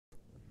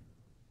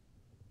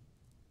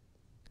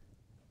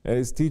And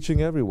it's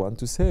teaching everyone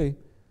to say,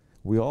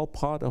 we're all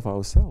part of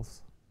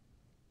ourselves.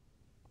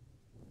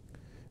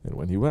 And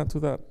when he went to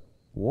that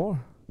war,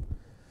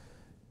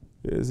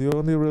 it is the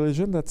only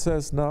religion that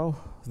says now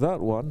that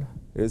one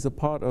is a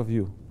part of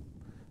you.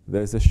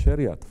 There's a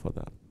shariat for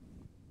that.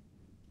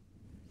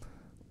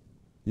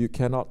 You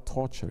cannot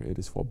torture, it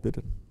is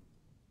forbidden.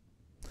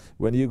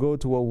 When you go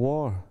to a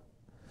war,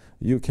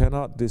 you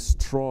cannot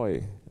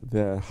destroy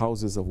their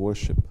houses of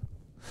worship.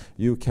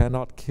 You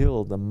cannot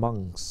kill the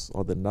monks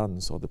or the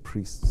nuns or the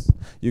priests.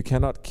 You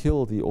cannot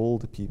kill the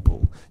old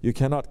people. You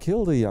cannot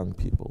kill the young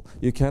people.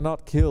 You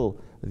cannot kill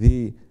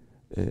the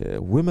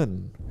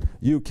women.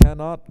 You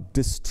cannot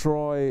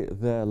destroy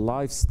their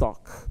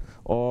livestock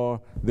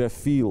or their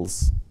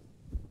fields.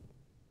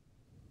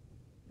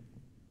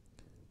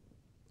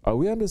 Are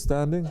we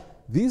understanding?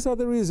 These are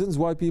the reasons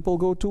why people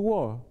go to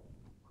war.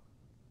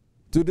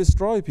 To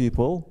destroy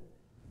people,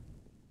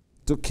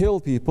 to kill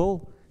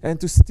people, and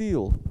to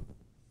steal.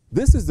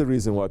 This is the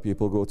reason why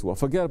people go to war.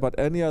 Forget about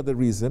any other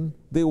reason.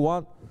 They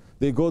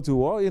go to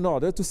war in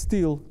order to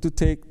steal, to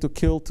take, to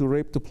kill, to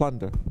rape, to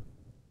plunder.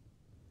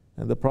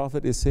 And the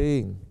Prophet is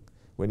saying,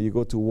 when you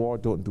go to war,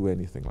 don't do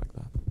anything like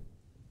that.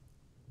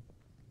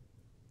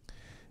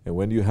 And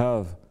when you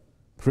have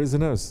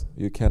prisoners,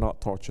 you cannot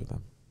torture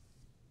them.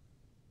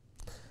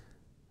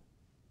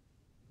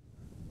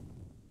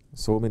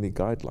 So many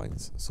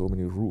guidelines, so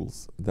many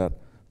rules that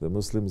the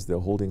Muslims, they're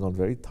holding on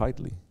very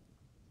tightly.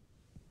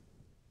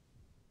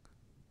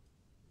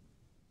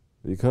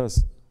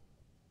 Because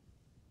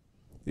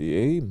the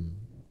aim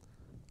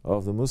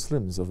of the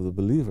Muslims, of the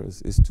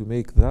believers, is to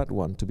make that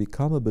one to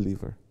become a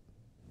believer.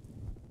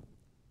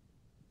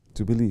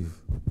 To believe.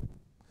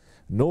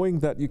 Knowing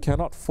that you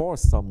cannot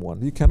force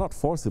someone, you cannot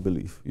force a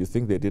belief. You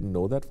think they didn't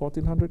know that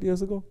 1400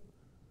 years ago?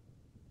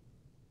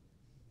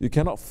 You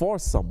cannot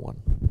force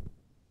someone.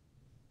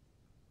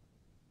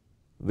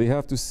 They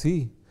have to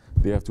see,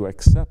 they have to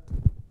accept.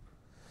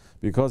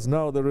 Because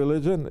now the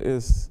religion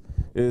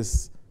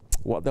is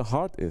what the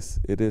heart is.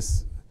 It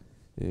is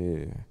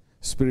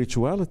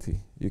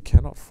spirituality. You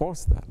cannot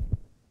force that.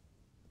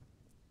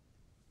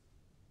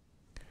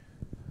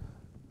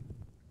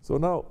 So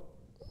now,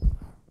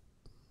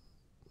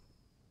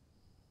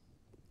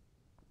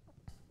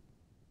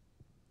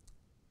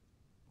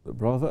 the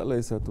Prophet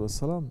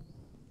ﷺ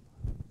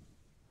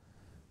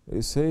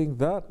is saying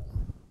that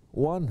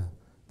one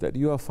that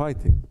you are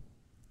fighting,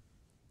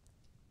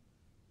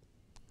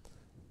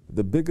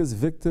 the biggest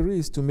victory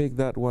is to make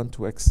that one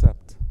to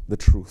accept the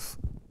truth.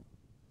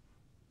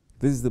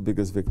 This is the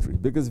biggest victory.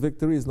 Biggest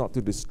victory is not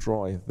to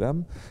destroy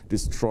them,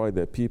 destroy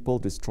their people,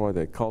 destroy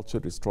their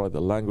culture, destroy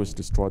their language,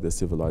 destroy their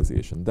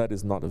civilization. That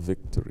is not a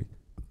victory.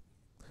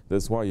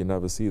 That's why you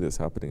never see this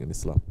happening in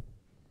Islam.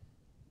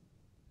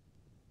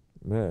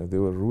 Yeah, they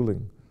were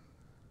ruling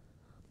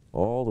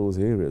all those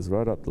areas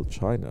right up to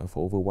China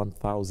for over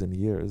 1,000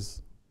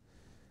 years.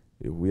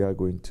 If we are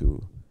going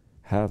to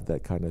have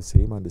that kind of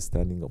same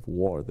understanding of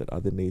war that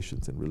other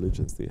nations and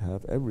religions they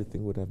have,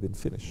 everything would have been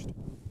finished.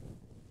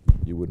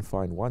 You wouldn't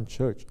find one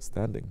church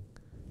standing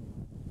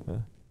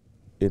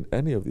in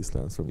any of these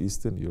lands, from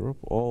Eastern Europe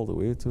all the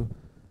way to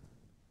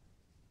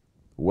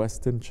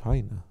Western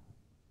China.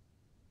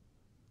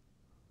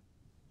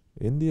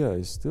 India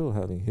is still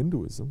having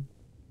Hinduism.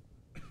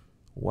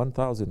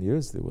 1,000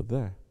 years they were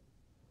there.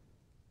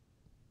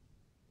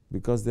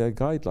 Because there are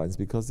guidelines,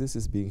 because this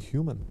is being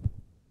human.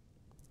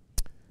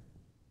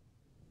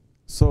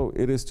 So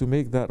it is to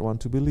make that one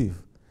to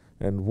believe.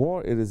 And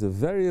war, it is the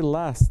very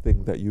last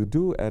thing that you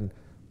do. And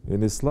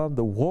in Islam,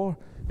 the war,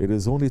 it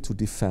is only to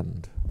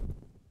defend.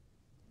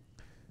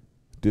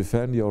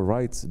 Defend your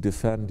rights,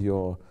 defend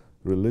your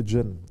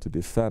religion, to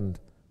defend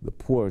the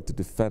poor, to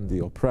defend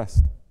the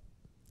oppressed.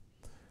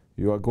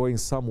 You are going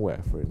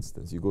somewhere, for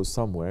instance. You go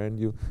somewhere and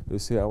you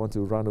say, I want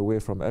to run away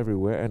from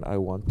everywhere and I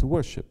want to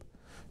worship.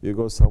 You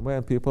go somewhere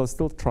and people are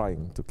still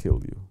trying to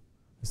kill you.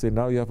 You say,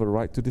 now you have a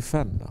right to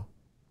defend now.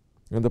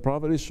 And the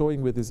Prophet is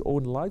showing with his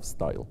own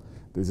lifestyle.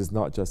 This is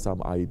not just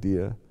some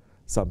idea.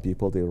 Some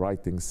people, they're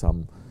writing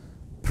some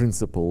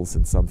principles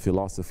and some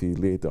philosophy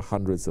later,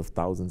 hundreds of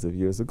thousands of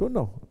years ago.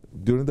 No,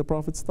 during the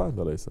Prophet's time,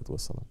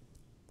 ﷺ.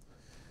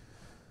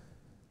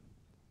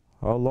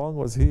 How long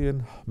was he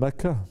in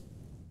Mecca?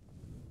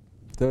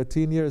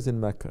 13 years in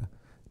Mecca.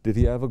 Did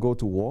he ever go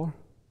to war?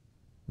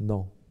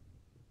 No.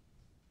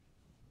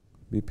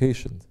 Be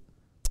patient.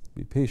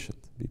 Be patient.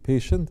 Be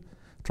patient.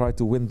 Try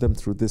to win them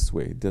through this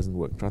way. It doesn't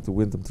work. Try to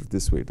win them through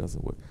this way. It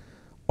doesn't work.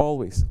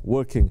 Always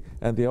working.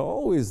 And they are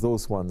always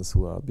those ones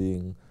who are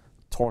being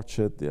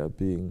tortured. They are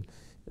being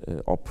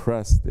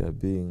oppressed. They are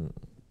being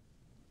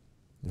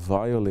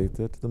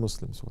violated. The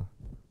Muslims were.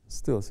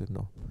 Still said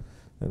no.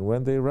 And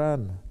when they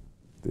ran,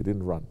 they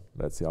didn't run.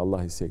 Let's say Allah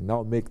is saying,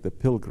 now make the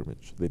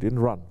pilgrimage. They didn't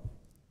run.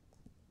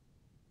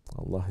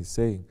 Allah is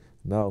saying,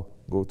 now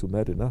go to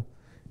Medina.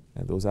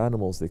 And those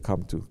animals, they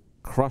come to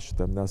crush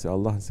them. Now say,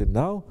 Allah said,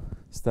 now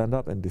stand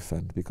up and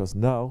defend. Because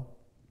now,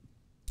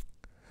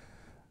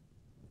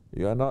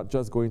 you are not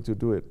just going to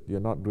do it. You're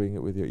not doing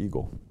it with your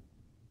ego.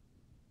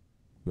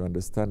 You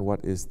understand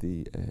what is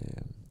the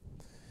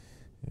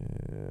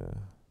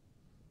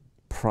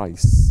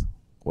price?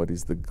 What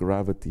is the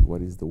gravity?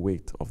 What is the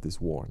weight of this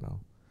war now?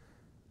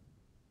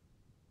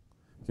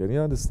 Can you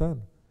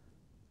understand?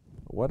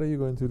 What are you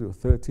going to do?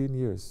 13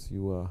 years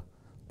you are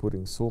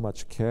putting so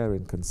much care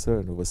and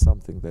concern over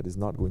something that is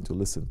not going to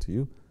listen to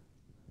you.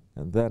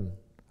 And then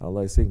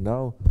Allah is saying,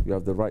 now you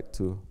have the right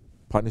to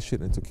punish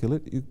it and to kill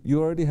it.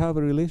 You already have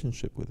a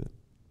relationship with it.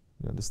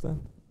 You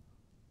understand?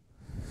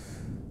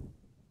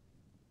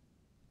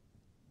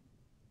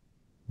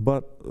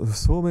 But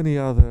so many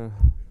other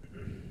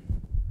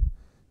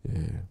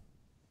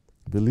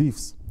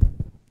beliefs.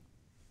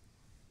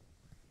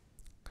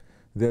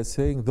 They're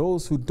saying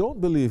those who don't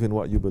believe in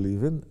what you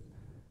believe in,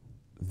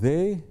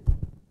 they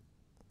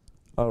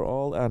are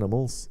all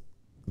animals.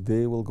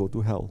 They will go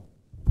to hell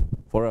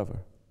forever.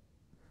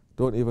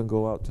 Don't even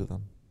go out to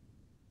them.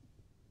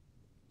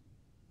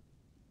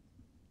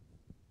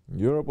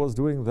 Europe was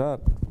doing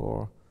that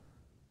for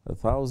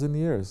 1,000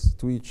 years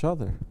to each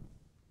other.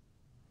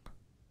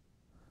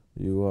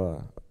 You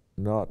are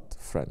not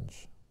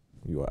French.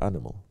 You are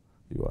animal.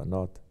 You are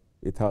not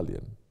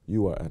Italian.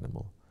 You are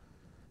animal.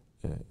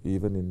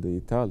 Even in the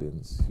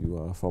Italians, you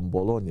are from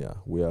Bologna.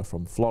 We are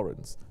from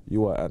Florence.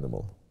 You are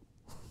animal.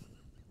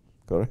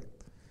 Correct?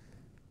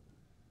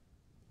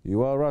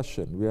 You are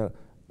Russian. We are.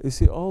 You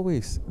see,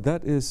 always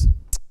that is.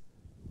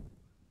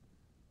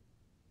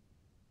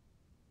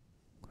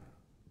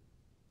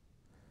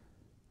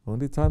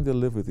 Only time they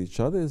live with each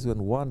other is when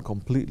one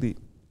completely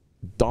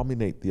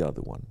dominates the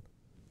other one.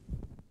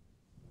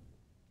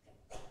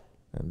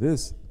 And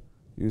this,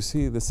 you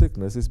see, the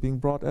sickness is being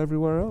brought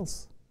everywhere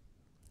else.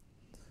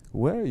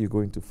 Where are you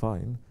going to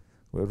find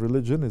where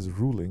religion is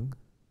ruling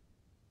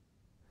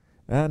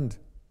and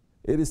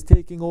it is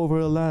taking over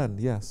a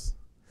land, yes,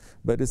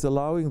 but it's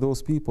allowing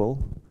those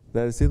people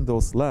that is in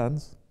those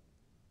lands,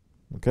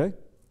 okay,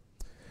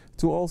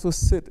 to also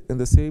sit in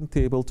the same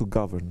table to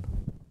govern?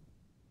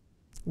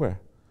 Where?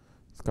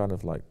 It's kind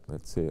of like,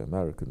 let's say,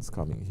 Americans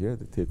coming here,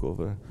 they take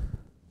over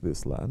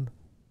this land.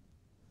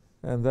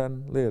 And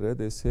then later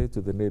they say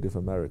to the Native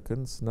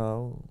Americans,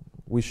 now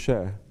we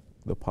share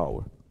the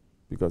power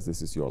because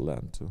this is your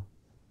land too.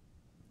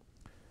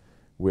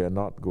 We are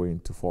not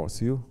going to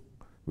force you.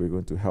 We're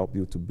going to help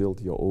you to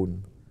build your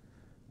own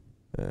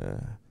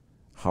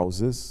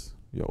houses,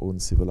 your own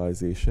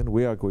civilization.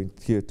 We are going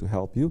here to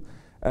help you.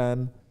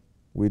 And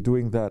we're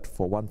doing that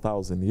for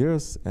 1,000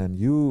 years. And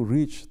you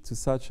reach to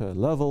such a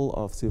level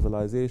of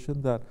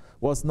civilization that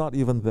was not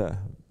even there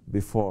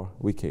before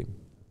we came.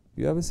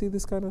 You ever see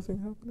this kind of thing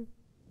happening?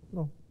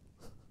 No.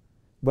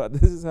 But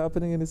this is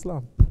happening in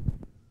Islam.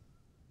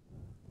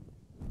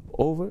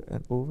 Over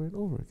and over and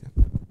over again.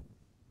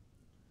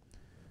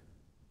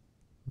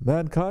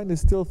 Mankind is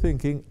still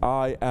thinking,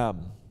 I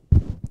am.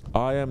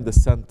 I am the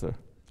center.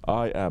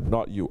 I am,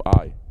 not you,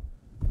 I.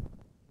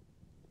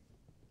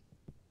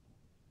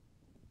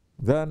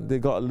 Then they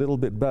got a little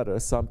bit better.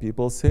 Some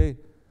people say,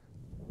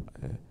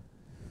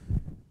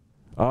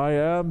 I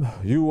am,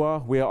 you are,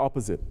 we are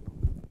opposite.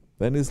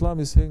 Then Islam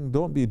is saying,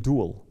 don't be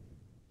dual.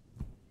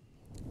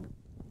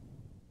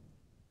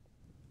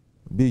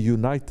 Be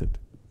united.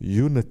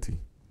 Unity.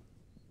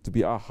 To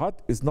be ahad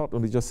is not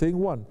only just saying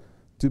one.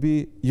 To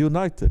be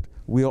united.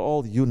 We are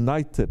all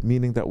united,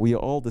 meaning that we are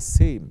all the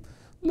same.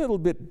 A little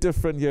bit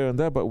different here and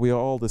there, but we are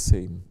all the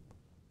same.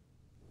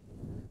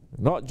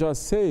 Not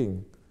just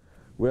saying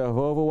we have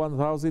over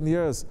 1,000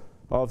 years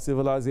of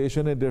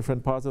civilization in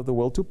different parts of the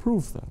world to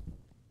prove that.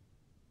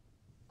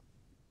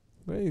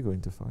 Where are you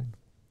going to find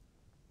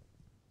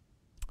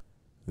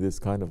this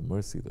kind of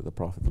mercy that the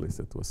Prophet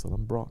ﷺ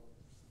brought?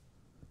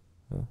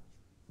 Huh?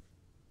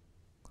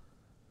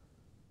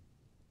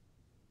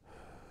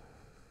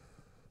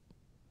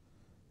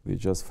 We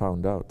just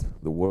found out,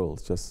 the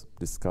world just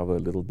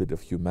discovered a little bit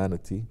of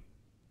humanity.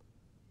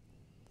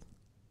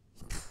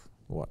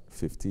 What,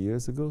 50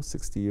 years ago,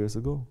 60 years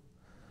ago?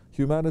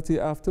 Humanity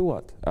after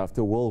what?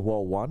 After World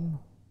War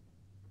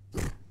I?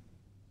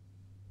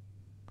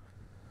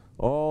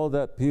 All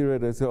that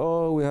period, they say,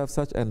 oh, we have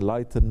such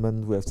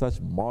enlightenment, we have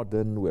such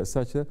modern, we have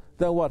such a...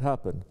 Then what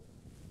happened?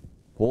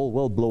 Whole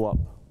world blew up.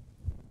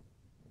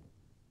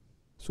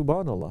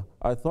 Subhanallah.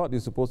 I thought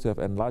you're supposed to have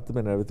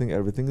enlightenment and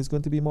everything is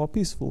going to be more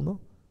peaceful, no?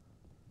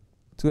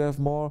 To have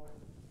more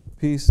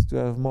peace, to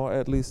have more,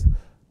 at least,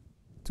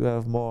 to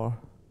have more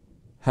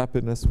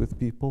happiness with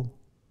people.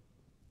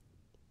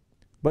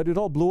 But it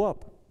all blew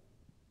up.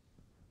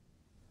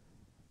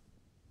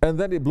 And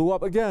then it blew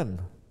up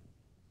again.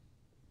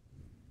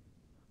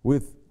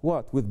 With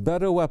what? With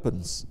better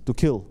weapons to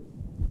kill.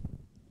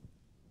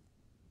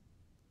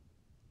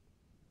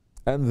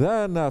 And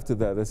then after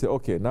that, they say,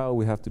 okay, now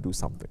we have to do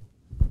something.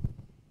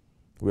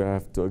 We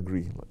have to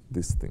agree, like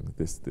this thing,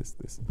 this.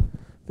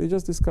 They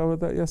just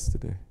discovered that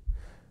yesterday.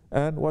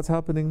 And what's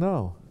happening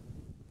now?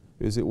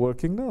 Is it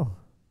working now?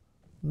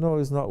 No,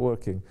 it's not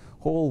working.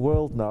 Whole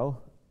world now,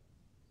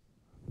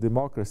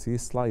 democracy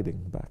is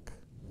sliding back.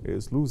 It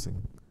is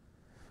losing.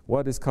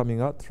 What is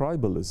coming out?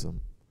 Tribalism.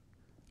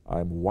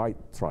 I'm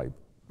white tribe.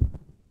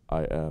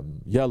 I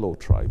am yellow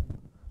tribe.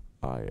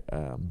 I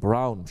am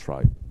brown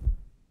tribe.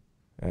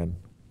 And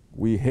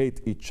we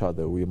hate each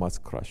other, we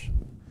must crush.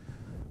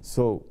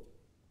 So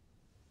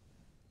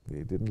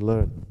they didn't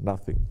learn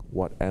nothing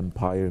what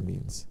empire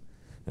means.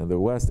 And the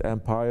West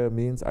empire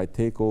means I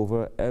take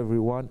over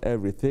everyone,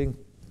 everything,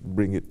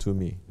 bring it to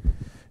me.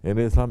 In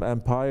Islam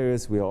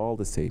empires, we are all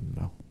the same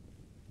now.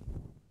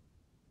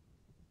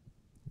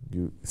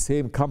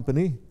 Same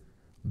company,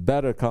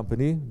 better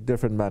company,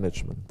 different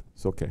management.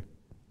 It's okay.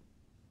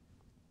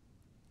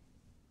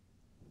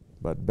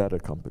 But better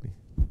company.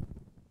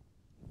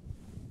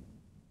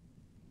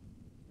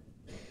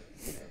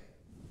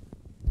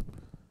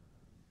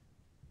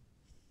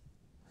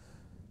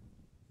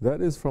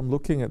 That is from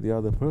looking at the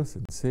other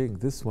person, saying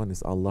this one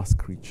is Allah's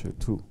creature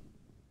too.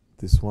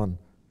 This one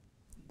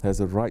has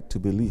a right to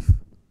belief.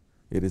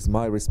 It is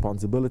my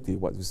responsibility,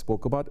 what we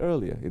spoke about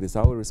earlier. It is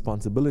our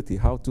responsibility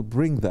how to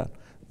bring that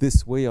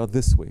this way or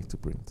this way to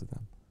bring to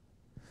them.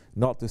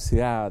 Not to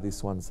say,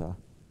 these ones are,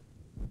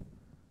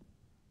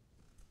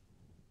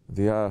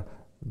 they are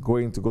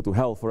going to go to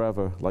hell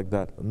forever like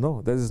that.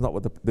 No, that is not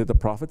what did the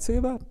Prophet say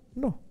that?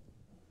 No.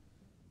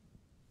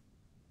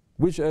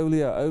 Which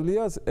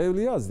awliya?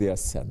 Awliyas, they are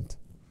sent.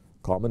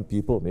 Common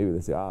people, maybe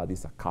they say,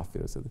 these are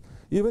kafirs.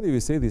 Even if you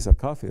say these are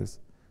kafirs,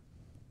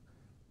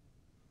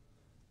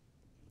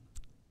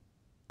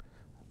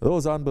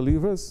 those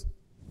unbelievers,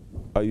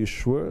 are you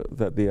sure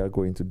that they are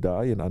going to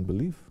die in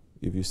unbelief?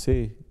 If you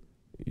say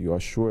you are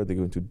sure they're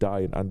going to die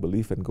in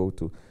unbelief and go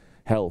to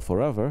hell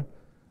forever,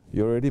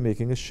 you're already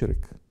making a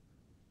shirk.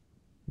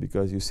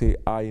 Because you say,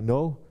 I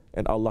know,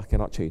 and Allah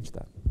cannot change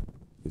that.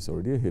 It's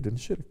already a hidden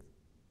shirk.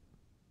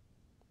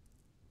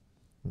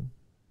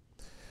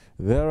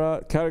 There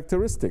are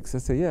characteristics. I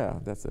say,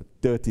 that's a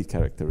dirty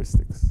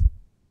characteristics.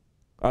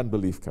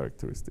 Unbelief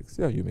characteristics.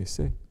 Yeah, you may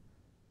say.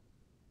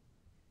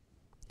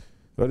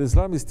 But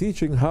Islam is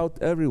teaching how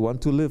everyone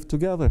to live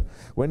together.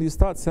 When you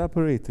start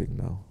separating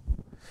now,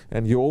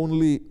 and you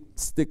only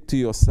stick to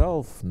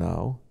yourself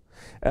now,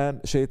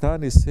 and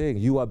Shaitan is saying,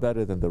 you are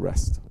better than the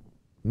rest.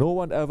 No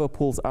one ever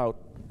pulls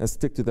out and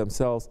stick to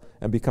themselves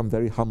and become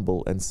very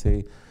humble and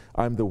say,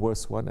 I'm the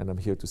worst one and I'm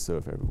here to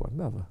serve everyone.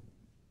 Never.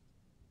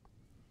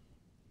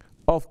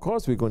 Of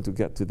course we're going to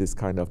get to this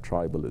kind of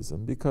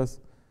tribalism because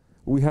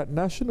we had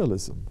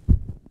nationalism.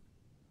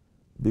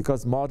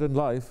 Because modern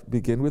life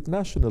begins with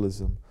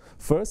nationalism.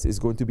 First, it's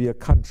going to be a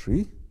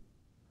country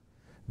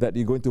that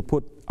you're going to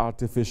put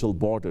artificial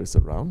borders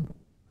around.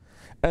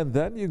 And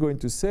then you're going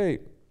to say,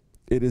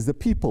 it is the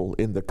people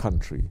in the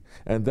country.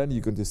 And then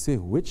you're going to say,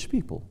 which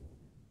people?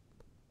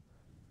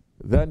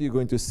 Then you're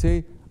going to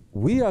say,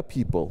 we are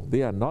people.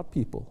 They are not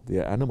people. They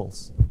are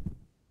animals.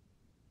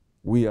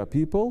 We are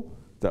people.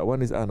 That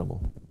one is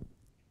animal.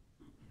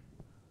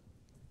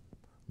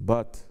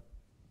 But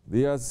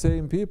they are the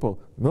same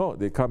people. No,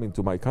 they come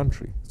into my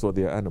country, so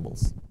they are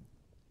animals.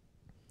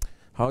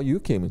 How you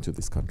came into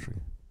this country?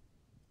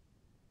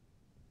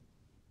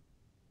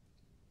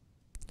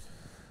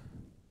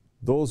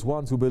 Those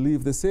ones who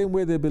believe the same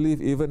way they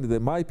believe, even they're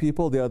my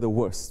people, they are the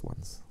worst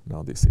ones.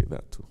 Now they say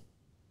that too.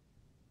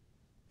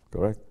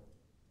 Correct?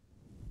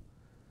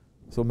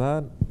 So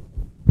man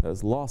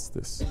has lost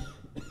this.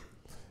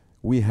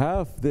 We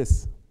have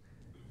this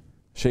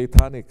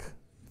shaitanic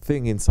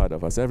thing inside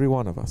of us, every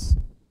one of us.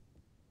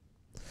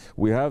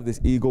 We have this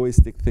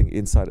egoistic thing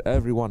inside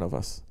every one of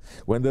us.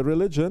 When the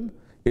religion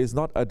is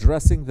not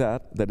addressing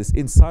that is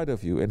inside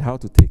of you and how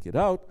to take it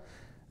out,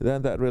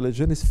 then that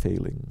religion is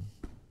failing.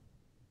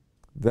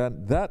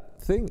 Then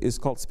that thing is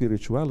called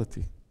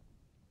spirituality.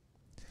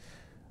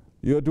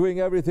 You're doing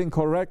everything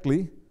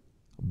correctly,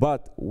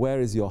 but where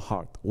is your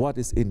heart? What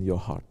is in your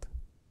heart?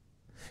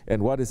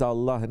 And what is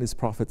Allah and His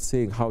Prophet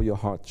saying how your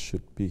heart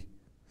should be?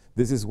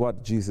 This is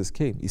what Jesus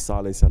came, Isa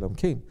alayhi salam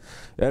came.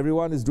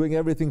 Everyone is doing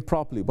everything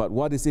properly, but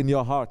what is in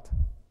your heart?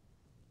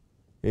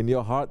 In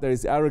your heart there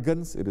is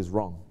arrogance, it is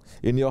wrong.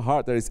 In your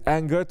heart there is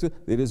anger,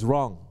 it is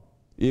wrong.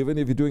 Even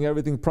if you're doing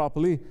everything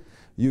properly,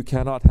 you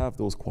cannot have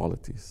those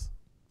qualities.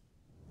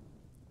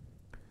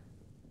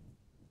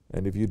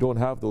 And if you don't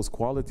have those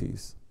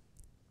qualities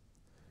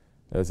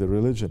as a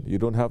religion, you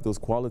don't have those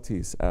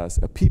qualities as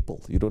a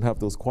people, you don't have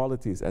those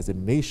qualities as a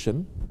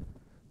nation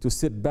to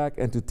sit back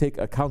and to take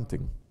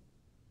accounting,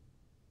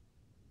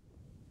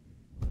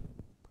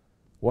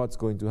 what's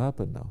going to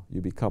happen now?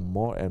 You become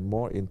more and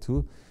more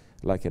into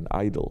like an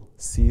idol,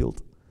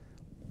 sealed,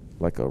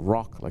 like a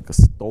rock, like a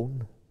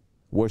stone,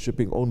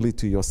 worshipping only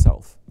to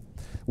yourself.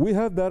 We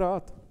have that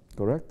art,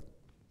 correct?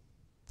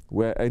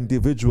 Where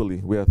individually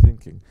we are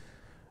thinking.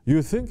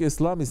 You think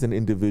Islam is an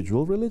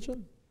individual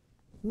religion?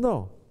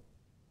 No,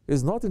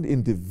 it's not an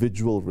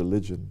individual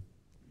religion.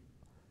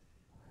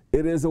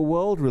 It is a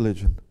world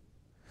religion.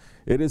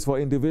 It is for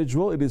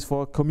individual, it is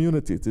for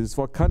communities, it is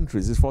for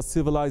countries, it is for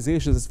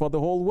civilizations, it's for the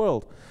whole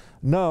world.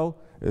 Now,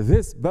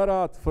 this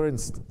Barat, for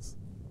instance,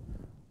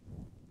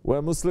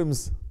 where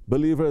Muslims,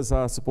 believers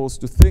are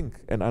supposed to think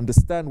and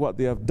understand what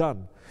they have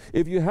done.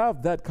 If you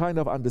have that kind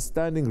of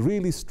understanding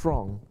really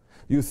strong,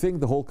 you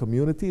think the whole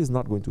community is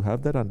not going to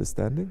have that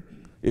understanding?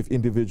 If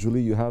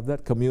individually you have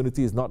that,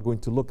 community is not going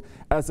to look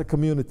as a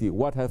community,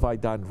 what have I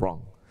done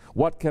wrong?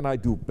 What can I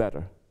do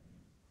better?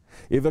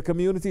 If a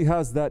community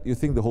has that, you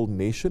think the whole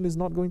nation is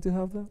not going to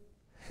have that?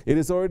 It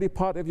is already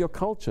part of your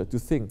culture to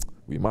think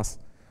we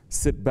must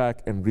sit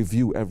back and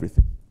review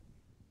everything.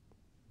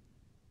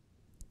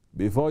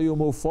 Before you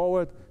move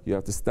forward, you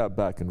have to step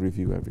back and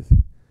review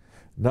everything.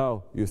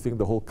 Now, you think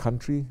the whole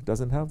country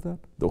doesn't have that?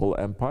 The whole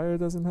empire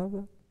doesn't have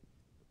that?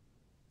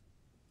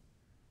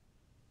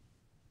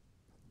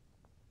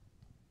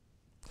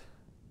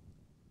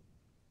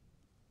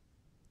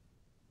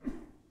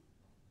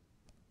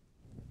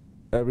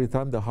 Every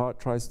time the heart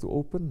tries to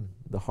open,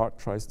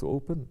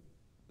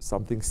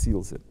 something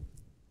seals it.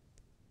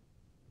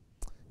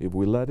 If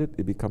we let it,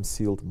 it becomes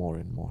sealed more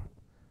and more.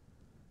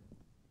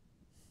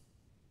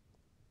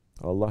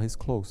 Allah is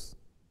close.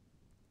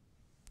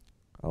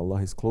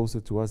 Allah is closer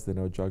to us than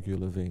our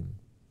jugular vein.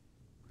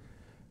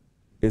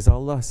 Is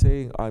Allah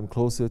saying, I'm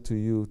closer to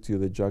you, to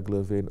the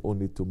jugular vein,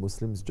 only to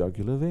Muslims'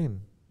 jugular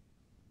vein?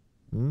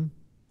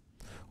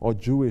 Or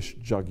Jewish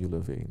jugular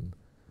vein?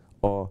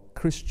 Or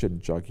Christian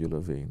jugular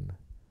vein?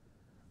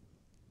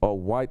 Or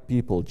white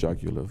people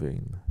jugular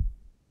vein?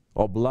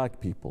 Or black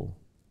people?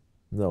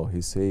 No,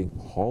 he's saying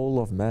whole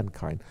of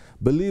mankind,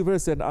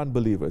 believers and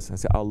unbelievers. I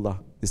say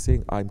Allah is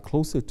saying, I'm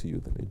closer to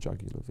you than a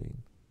jugular vein.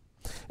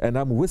 And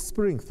I'm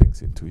whispering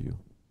things into you.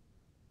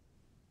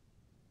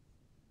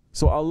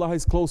 So Allah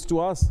is close to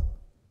us.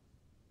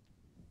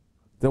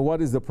 Then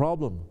what is the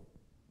problem?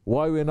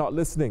 Why we're not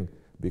listening?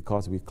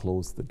 Because we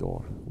closed the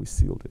door. We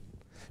sealed it.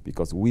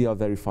 Because we are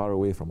very far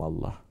away from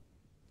Allah.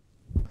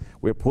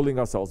 We're pulling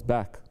ourselves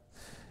back.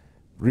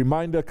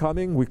 Reminder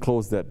coming, we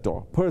close that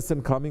door.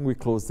 Person coming, we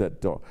close that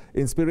door.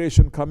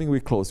 Inspiration coming, we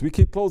close. We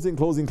keep closing,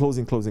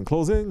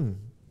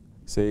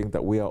 saying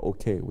that we are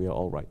okay, we are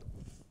all right.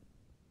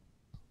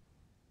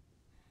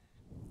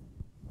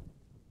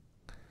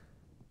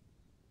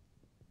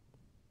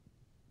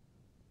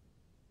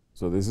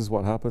 So this is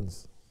what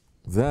happens.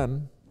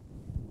 Then,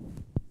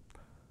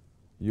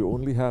 you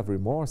only have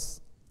remorse.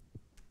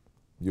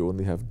 You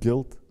only have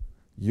guilt.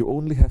 You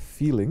only have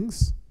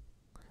feelings.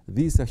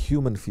 These are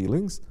human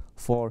feelings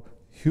for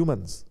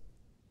humans,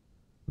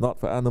 not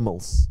for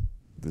animals.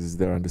 This is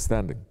their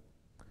understanding.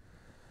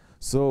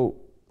 So,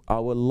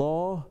 our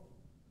law,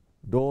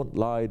 don't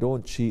lie,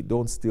 don't cheat,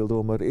 don't steal,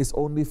 don't murder, is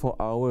only for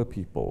our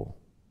people,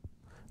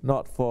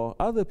 not for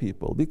other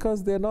people,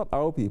 because they're not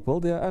our people,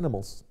 they are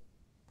animals.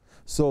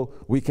 So,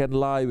 we can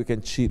lie, we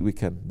can cheat,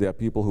 there are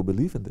people who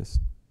believe in this.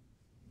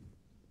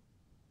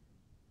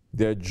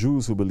 There are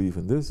Jews who believe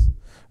in this.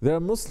 There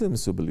are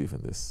Muslims who believe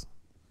in this.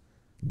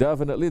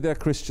 Definitely there are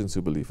Christians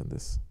who believe in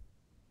this.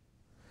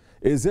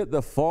 Is it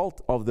the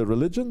fault of the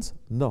religions?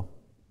 No.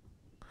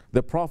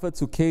 The prophets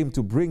who came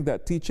to bring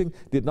that teaching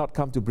did not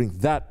come to bring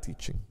that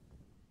teaching.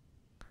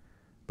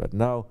 But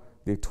now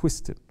they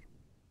twist it.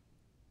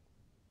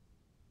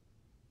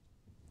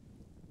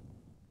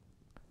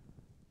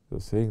 So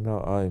saying now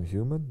I am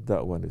human,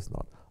 that one is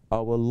not.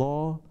 Our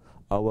law,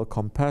 our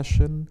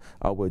compassion,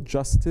 our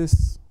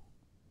justice,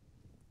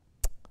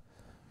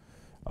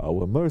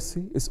 our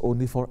mercy is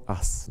only for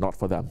us, not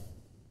for them.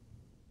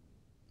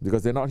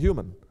 Because they're not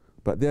human.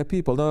 But they're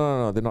people.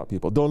 No, they're not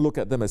people. Don't look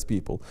at them as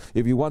people.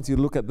 If you want to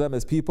look at them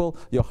as people,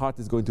 your heart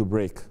is going to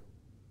break.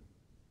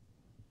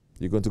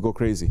 You're going to go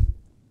crazy.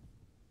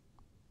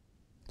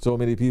 So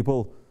many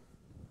people,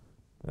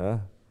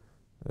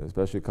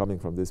 especially coming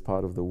from this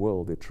part of the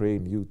world, they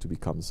train you to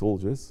become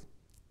soldiers.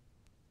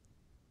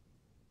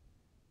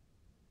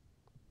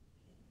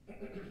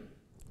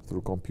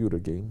 Through computer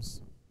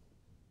games.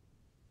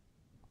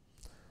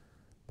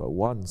 But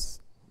once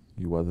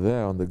you are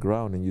there on the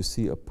ground and you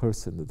see a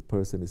person, that the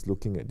person is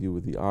looking at you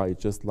with the eye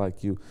just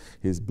like you,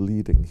 he's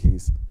bleeding,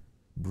 he's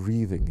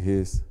breathing,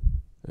 he's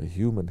a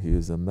human, he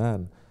is a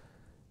man,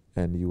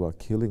 and you are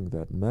killing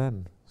that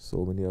man.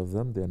 So many of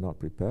them, they're not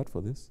prepared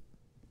for this.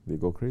 They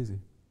go crazy.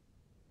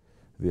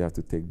 They have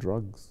to take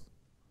drugs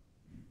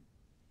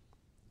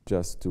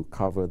just to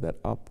cover that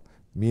up,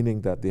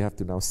 meaning that they have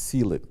to now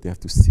seal it. They have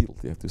to seal.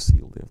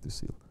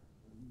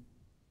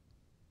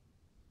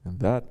 And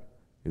that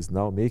is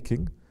now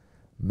making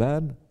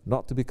man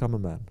not to become a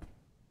man.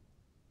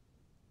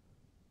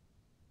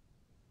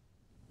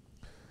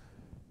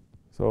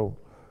 So,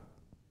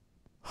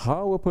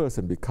 how a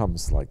person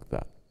becomes like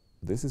that,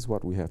 this is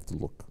what we have to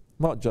look.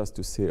 Not just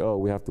to say, oh,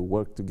 we have to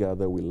work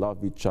together, we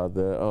love each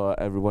other, oh,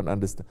 everyone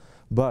understands.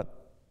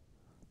 But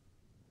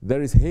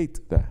there is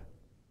hate there.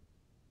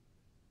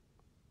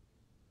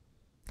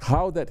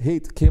 How that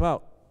hate came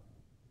out.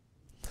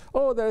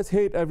 Oh, there's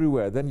hate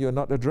everywhere. Then you're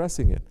not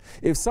addressing it.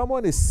 If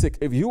someone is sick,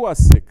 if you are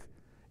sick,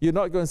 you're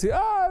not going to say,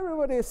 oh,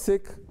 everybody is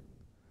sick.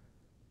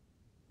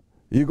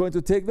 You're going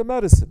to take the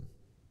medicine.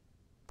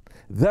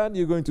 Then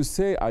you're going to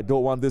say, I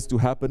don't want this to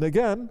happen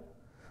again.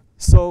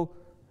 So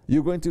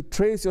you're going to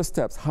trace your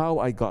steps, how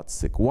I got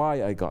sick,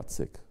 why I got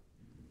sick.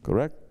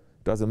 Correct?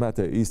 Doesn't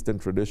matter, Eastern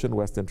tradition,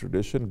 Western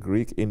tradition,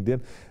 Greek,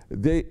 Indian.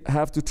 They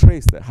have to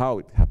trace that, how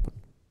it happened.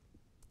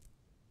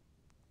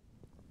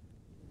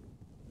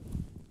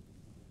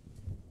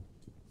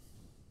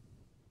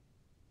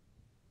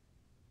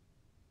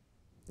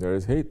 There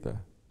is hate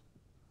there.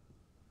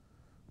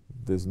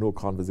 There's no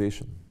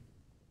conversation.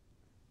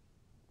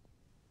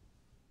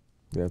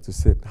 You have to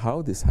sit,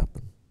 how this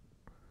happened?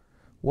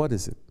 What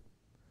is it?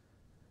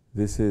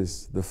 This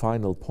is the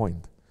final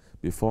point.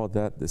 Before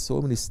that, there's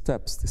so many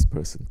steps this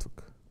person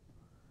took.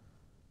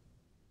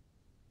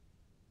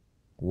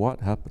 What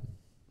happened?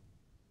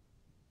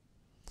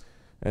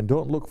 And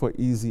don't look for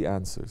easy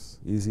answers.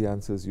 Easy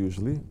answers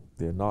usually,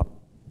 they're not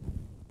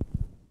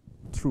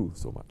true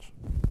so much.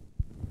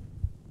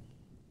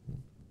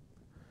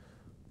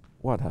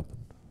 What happened?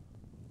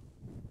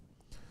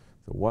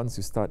 So once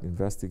you start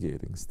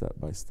investigating step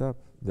by step,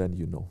 then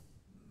you know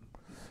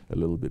a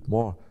little bit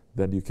more.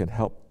 Then you can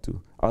help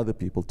to other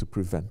people to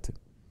prevent it.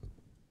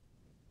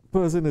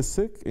 Person is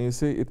sick and you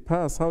say it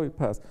passed. How it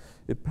passed?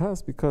 It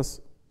passed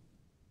because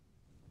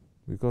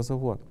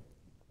of what?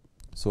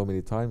 So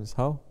many times.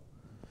 How?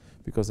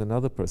 Because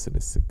another person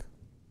is sick.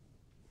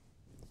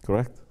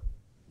 Correct?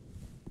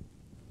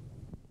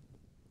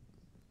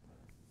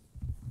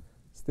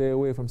 Stay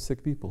away from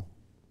sick people.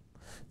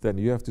 Then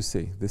you have to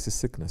say, this is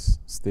sickness.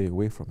 Stay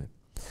away from it.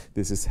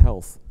 This is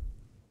health.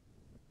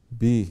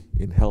 Be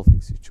in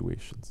healthy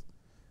situations.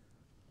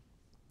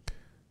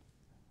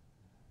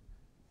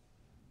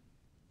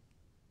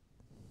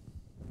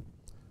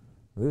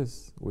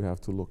 This we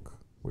have to look.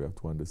 We have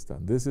to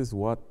understand. This is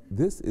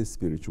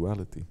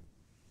spirituality.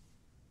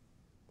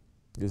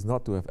 It's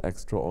not to have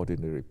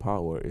extraordinary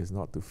power. It's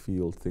not to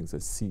feel things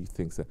and see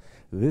things.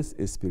 This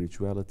is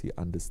spirituality,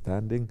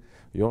 understanding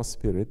your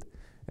spirit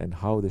and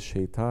how the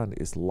shaitan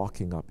is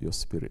locking up your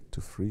spirit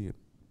to free it.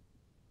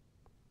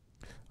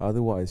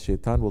 Otherwise,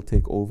 shaitan will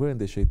take over and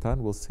the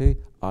shaitan will say,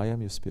 I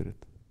am your spirit.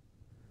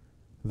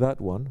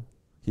 That one,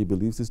 he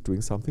believes is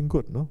doing something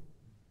good, no?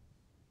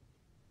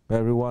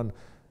 Everyone,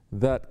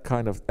 that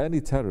kind of,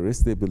 any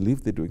terrorist, they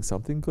believe they're doing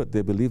something good.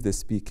 They believe they're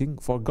speaking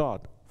for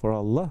God, for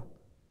Allah,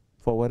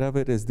 for whatever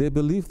it is. They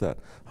believe that.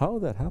 How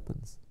that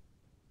happens?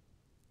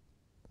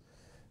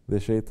 The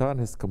shaitan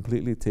has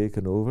completely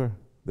taken over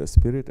the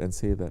spirit and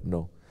say that,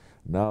 no,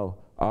 now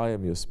I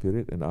am your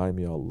spirit and I am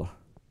your Allah.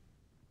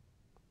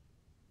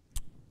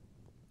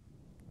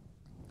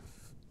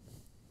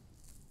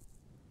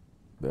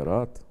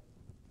 Berat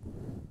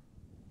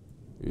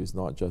is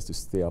not just to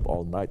stay up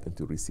all night and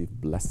to receive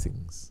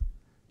blessings.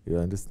 You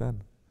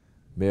understand?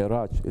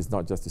 Mi'raj is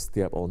not just to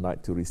stay up all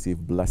night to receive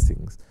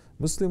blessings.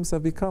 Muslims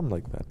have become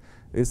like that.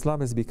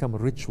 Islam has become a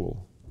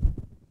ritual.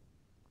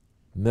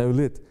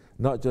 Mawlid,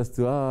 not just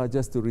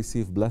to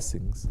receive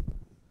blessings.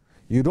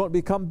 You don't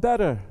become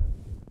better.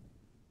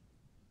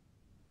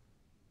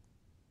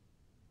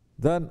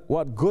 Then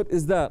what good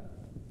is that?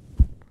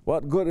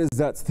 What good is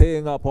that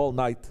staying up all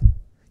night?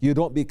 You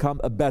don't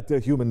become a better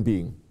human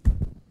being.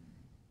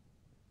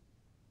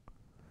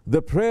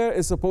 The prayer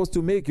is supposed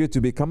to make you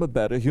to become a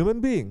better human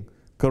being,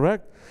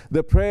 correct?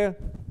 The prayer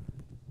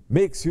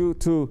makes you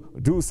to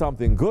do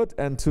something good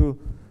and to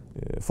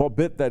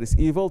forbid that is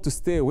evil, to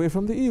stay away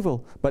from the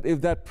evil. But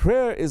if that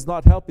prayer is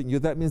not helping you,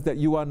 that means that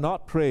you are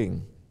not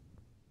praying.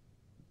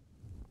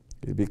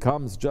 It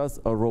becomes just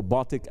a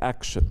robotic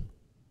action.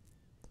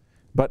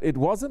 But it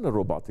wasn't a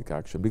robotic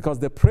action because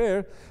the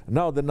prayer,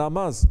 now the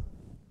namaz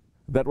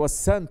that was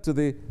sent to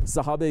the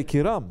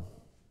Sahabai-Kiram,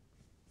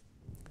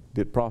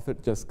 did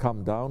Prophet just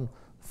come down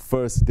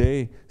first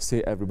day,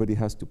 say everybody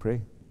has to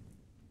pray?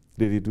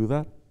 Did he do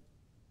that?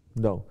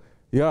 No.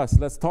 Yes,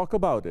 let's talk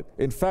about it.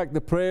 In fact,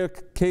 the prayer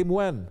came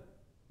when?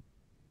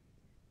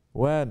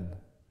 When?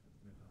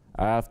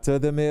 After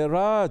the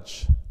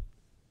Mi'raj.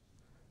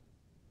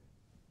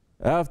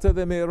 After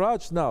the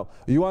Mi'raj now.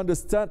 You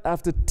understand,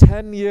 after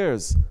 10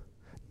 years,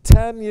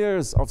 10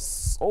 years of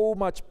so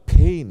much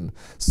pain,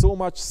 so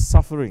much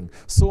suffering,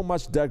 so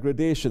much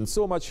degradation,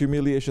 so much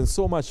humiliation,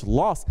 so much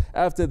loss.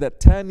 After that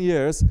 10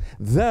 years,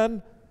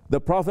 then the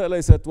Prophet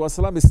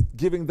ﷺ is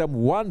giving them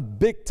one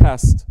big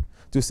test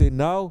to say,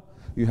 now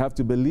you have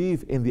to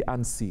believe in the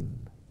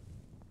unseen.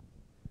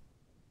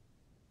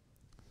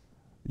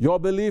 Your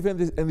belief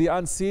in the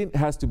unseen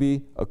has to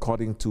be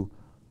according to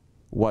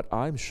what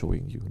I'm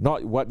showing you,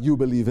 not what you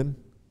believe in.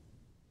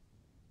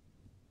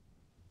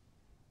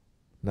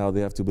 Now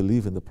they have to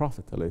believe in the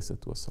Prophet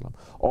ﷺ.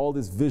 All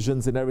these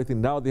visions and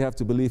everything, now they have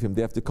to believe him.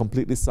 They have to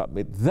completely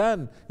submit.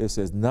 Then it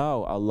says,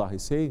 now Allah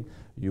is saying,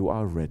 you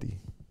are ready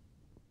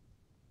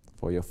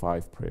for your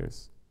 5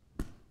 prayers.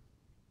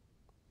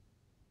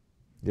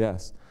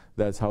 Yes,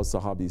 that's how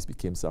Sahabis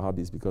became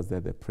Sahabis, because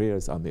their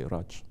prayers are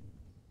Mi'raj.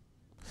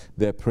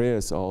 Their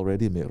prayers are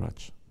already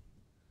Mi'raj.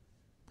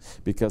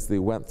 Because they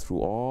went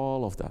through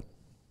all of that.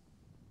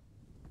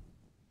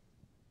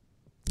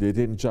 They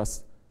didn't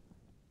just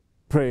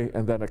pray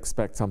and then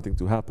expect something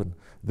to happen.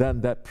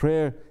 Then that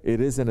prayer, it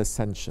is an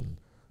ascension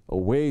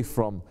away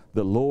from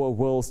the lower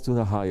worlds to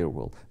the higher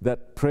world.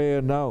 That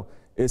prayer now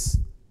is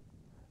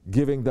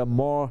giving them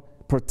more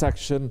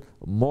protection,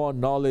 more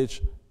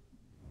knowledge,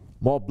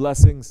 more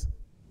blessings.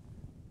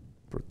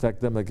 Protect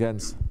them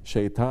against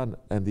shaitan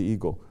and the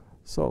ego.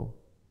 So,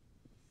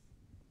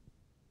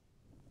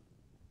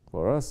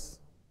 for us,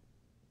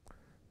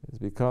 It's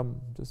become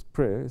just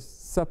prayer is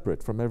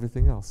separate from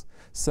everything else,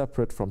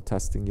 separate from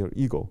testing your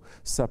ego,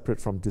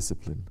 separate from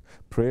discipline.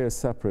 Prayer is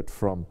separate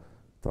from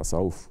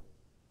tasawwuf,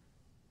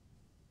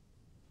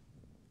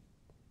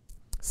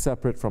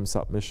 separate from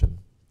submission.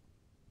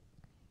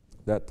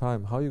 That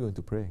time, how are you going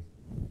to pray?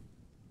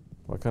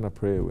 What kind of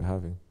prayer are we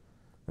having?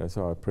 That's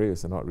how our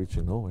prayers are not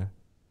reaching nowhere.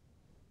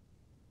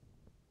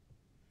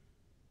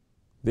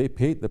 They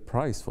paid the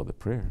price for the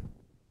prayer.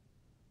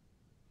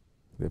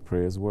 Their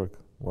prayers work.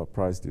 What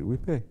price did we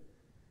pay?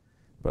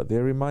 But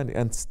they're reminding,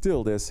 and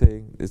still they're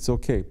saying, it's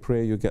okay,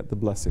 pray, you get the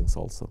blessings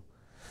also.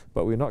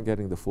 But we're not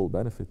getting the full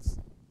benefits.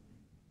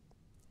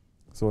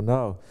 So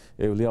now,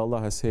 Awliya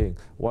Allah is saying,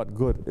 what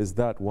good is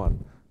that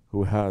one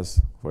who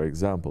has, for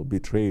example,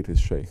 betrayed his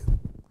Shaykh,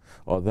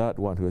 or that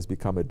one who has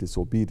become a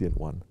disobedient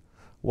one?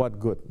 What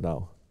good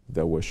now?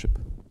 Their worship.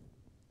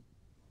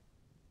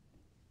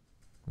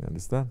 You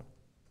understand?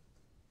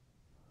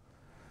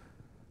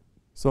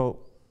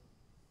 So,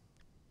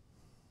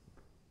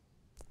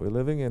 we're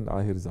living in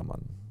Akhir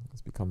Zaman.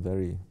 It's become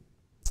very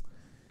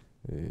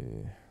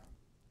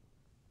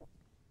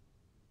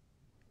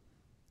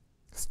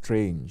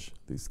strange,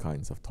 these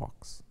kinds of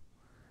talks.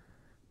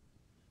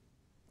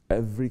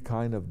 Every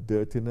kind of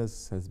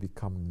dirtiness has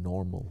become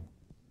normal.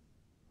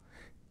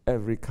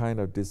 Every kind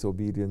of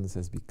disobedience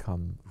has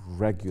become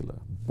regular,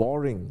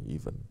 boring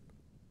even.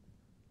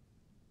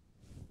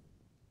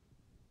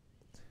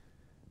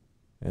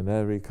 And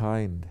every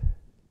kind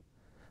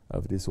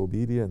of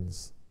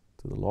disobedience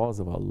to the laws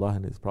of Allah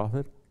and His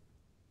Prophet,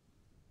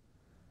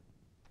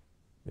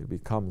 it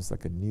becomes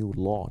like a new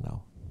law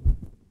now.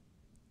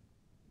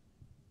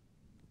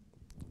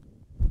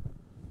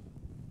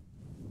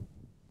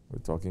 We're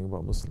talking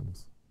about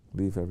Muslims.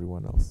 Leave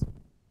everyone else.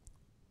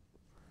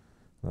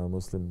 Now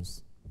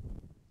Muslims,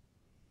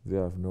 they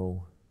have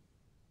no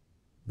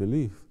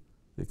belief.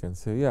 They can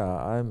say, yeah,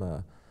 I'm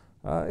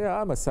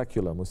a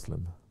secular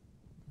Muslim.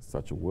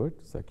 Such a word,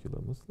 secular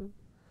Muslim.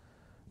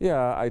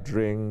 Yeah, I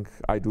drink,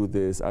 I do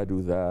this, I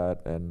do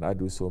that, and I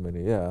do so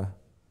many, yeah.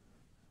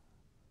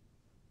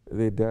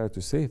 They dare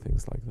to say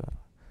things like that.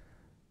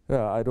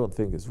 Yeah, I don't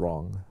think it's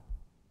wrong.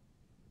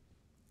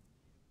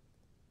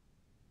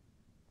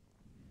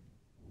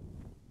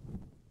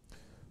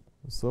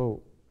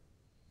 So,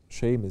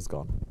 shame is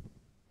gone.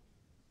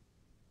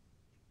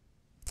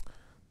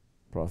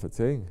 Prophet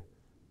saying,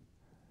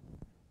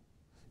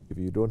 if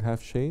you don't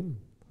have shame,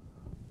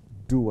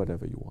 do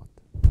whatever you want.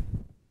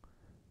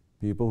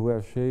 People who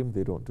have shame,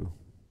 they don't do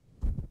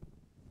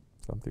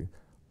something.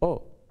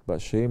 Oh,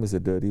 but shame is a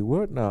dirty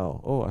word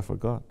now. Oh, I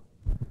forgot.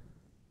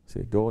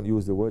 Say, don't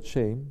use the word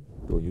shame.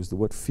 Don't use the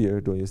word fear.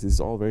 Don't use this. It's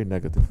all very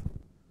negative.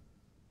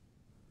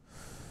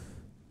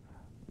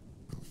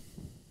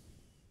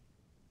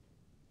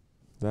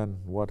 Then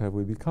what have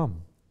we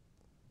become?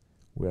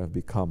 We have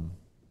become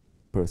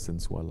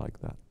persons who are like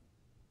that.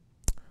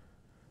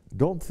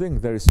 Don't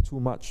think there is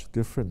too much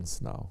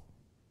difference now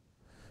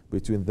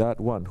between that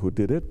one who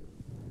did it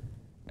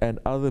and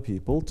other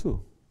people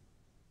too.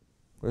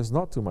 There's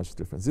not too much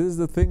difference. This is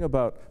the thing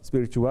about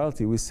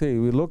spirituality. We say,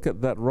 we look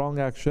at that wrong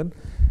action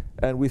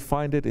and we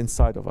find it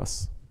inside of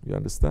us. You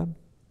understand?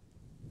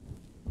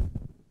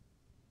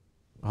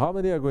 How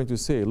many are going to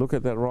say, look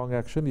at that wrong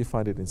action, you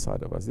find it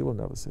inside of us? They will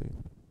never say it.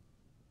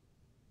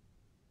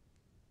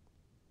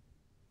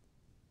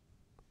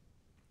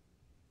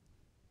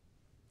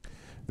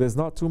 There's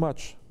not too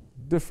much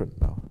different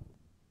now.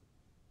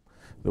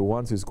 The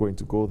ones who's going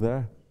to go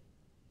there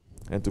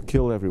and to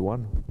kill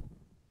everyone,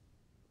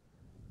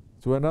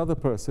 to another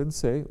person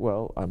say,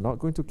 well, I'm not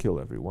going to kill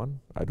everyone.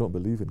 I don't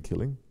believe in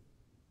killing.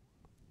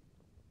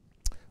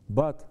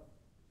 But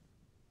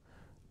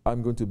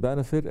I'm going to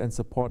benefit and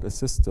support a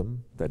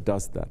system that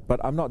does that. But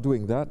I'm not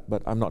doing that,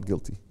 but I'm not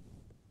guilty.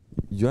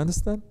 You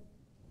understand?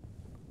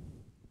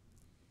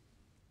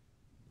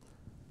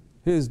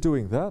 He is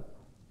doing that,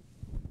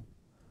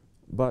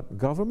 but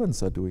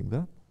governments are doing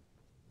that.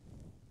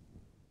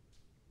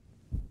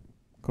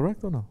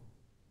 Correct or no?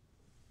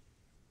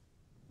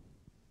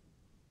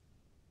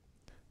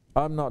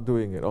 I'm not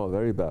doing it. Oh,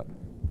 very bad.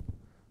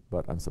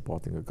 But I'm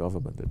supporting a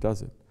government that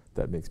does it.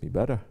 That makes me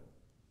better.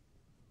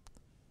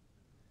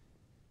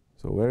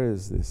 So where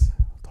is this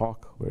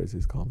talk? Where is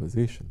this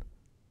conversation?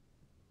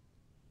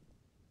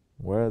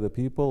 Where are the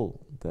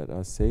people that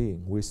are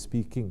saying, we're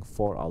speaking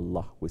for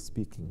Allah, we're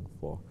speaking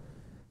for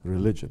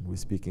religion, we're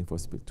speaking for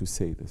to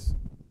say this?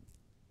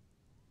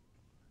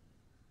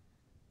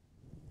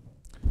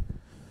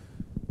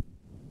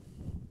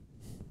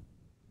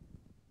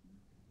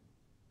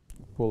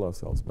 Pull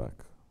ourselves back.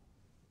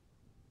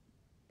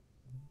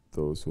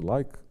 Those who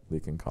like,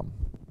 they can come.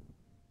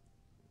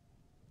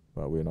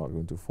 But we're not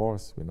going to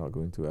force, we're not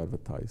going to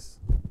advertise.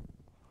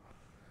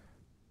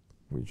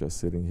 We're just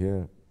sitting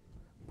here,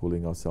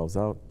 pulling ourselves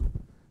out,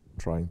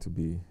 trying to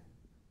be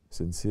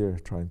sincere,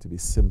 trying to be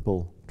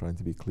simple, trying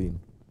to be clean.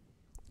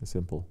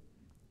 Simple.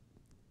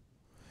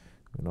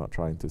 We're not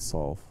trying to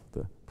solve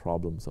the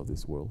problems of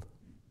this world.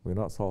 We're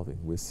not solving,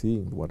 we're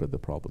seeing what are the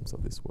problems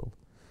of this world.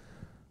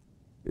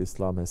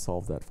 Islam has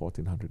solved that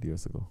 1400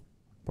 years ago.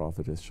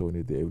 Prophet has shown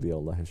it, the awliya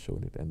Allah has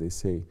shown it. And they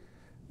say,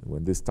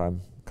 when this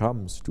time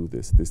comes, do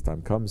this, this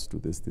time comes, do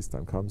this, this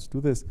time comes,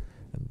 do this.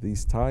 And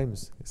these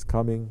times is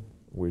coming,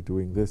 we're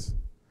doing this.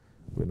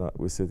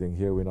 We're sitting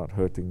here, we're not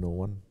hurting no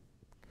one.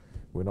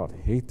 We're not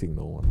hating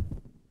no one.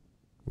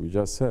 We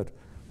just said,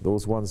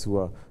 those ones who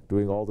are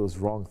doing all those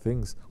wrong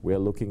things, we are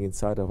looking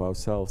inside of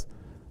ourselves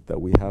that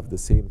we have the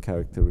same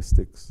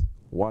characteristics,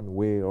 one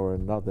way or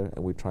another,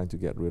 and we're trying to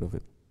get rid of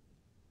it.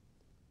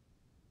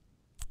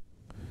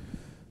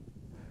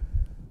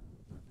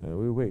 And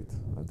we wait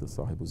until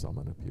Sahibul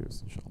Zaman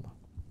appears, inshallah.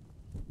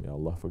 May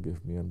Allah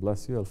forgive me and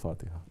bless you.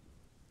 Al-Fatiha.